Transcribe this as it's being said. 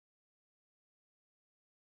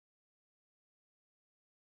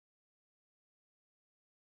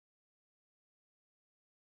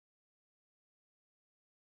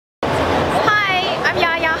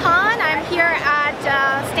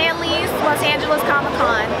Angeles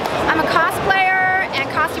Comic-Con. I'm a cosplayer and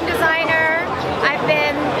costume designer. I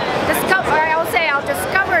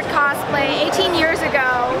discovered cosplay 18 years ago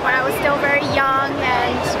when I was still very young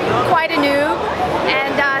and quite a noob.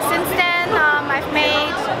 And since then, I've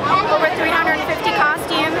made over 350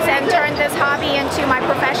 costumes and turned this hobby into my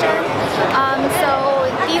profession. So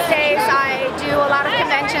these days I do a lot of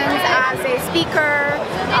conventions as a speaker,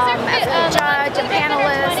 as a judge, a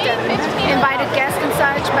panelist, and invited guests and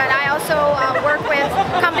such. But I also work with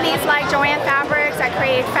companies like Joanne Fabrics. I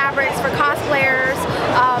create fabrics for cosplayers.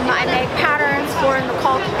 I make patterns for the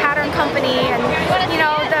called Pattern Company, and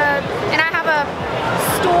and I have a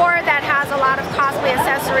store that has a lot of cosplay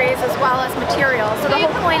accessories as well as materials. So the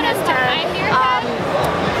whole point is to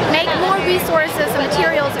make more resources and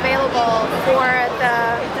materials available for the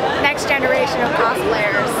next generation of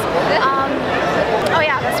cosplayers. Oh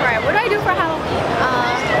yeah, that's right. What do I do for Halloween?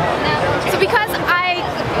 So because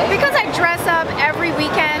I dress up every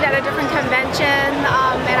weekend at a different convention,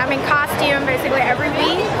 and I'm in costume basically every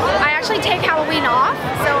week, I actually take Halloween off.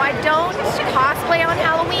 So I don't cosplay on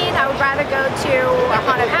Halloween. I would rather go to a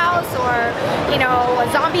haunted house or, a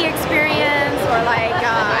zombie experience, or like,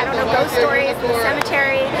 I don't know, ghost stories in the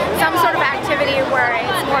cemetery, some sort of activity where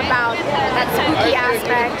it's more about that spooky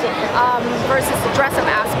aspect versus the dress-up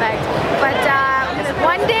aspect. But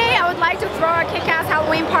one day I would like to throw a kick-ass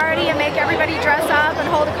Halloween party and make everybody dress up and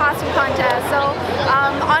hold a costume contest. So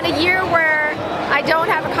on a year where I don't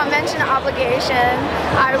have a convention obligation,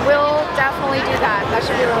 I will definitely do that. That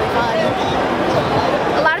should be really fun.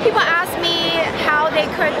 A lot of people ask me how they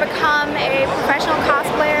could become a professional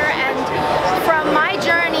cosplayer, and from my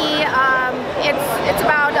journey, it's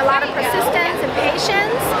about a lot of persistence and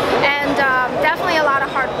patience, and definitely a lot of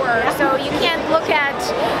hard work. So you can't look at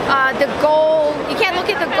the goal. You can't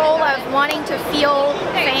look at the goal of wanting to feel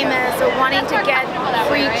famous or wanting to get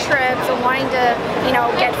free trips or wanting to,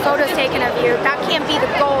 get photos taken of you. That can't be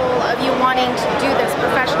the goal of you wanting to do this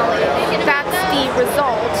professionally. That's the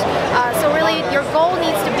result. So really, your goal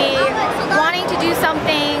needs to be wanting to do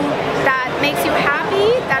something that makes you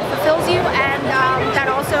happy, that fulfills you, and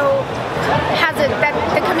that also that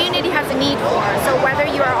the community has a need for. So whether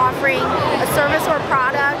you are offering a service or a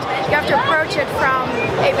product, you have to approach it from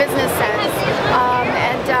a business sense.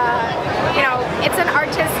 It's an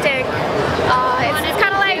artistic, it's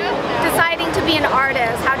kind of like deciding to be an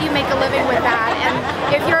artist. How do you make a living with that? And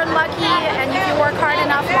if you're lucky and if you work hard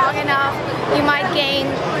enough, long enough, you might gain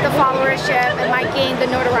the followership and might gain the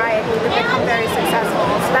notoriety to become very successful.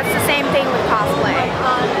 So that's the same thing with cosplay.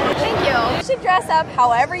 Thank you. You should dress up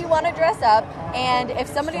however you want to dress up, and if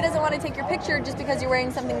somebody doesn't want to take your picture just because you're wearing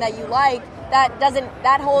something that you like,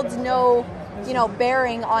 that holds no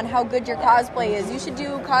bearing on how good your cosplay is. You should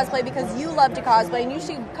do cosplay because you love to cosplay, and you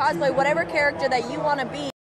should cosplay whatever character that you want to be.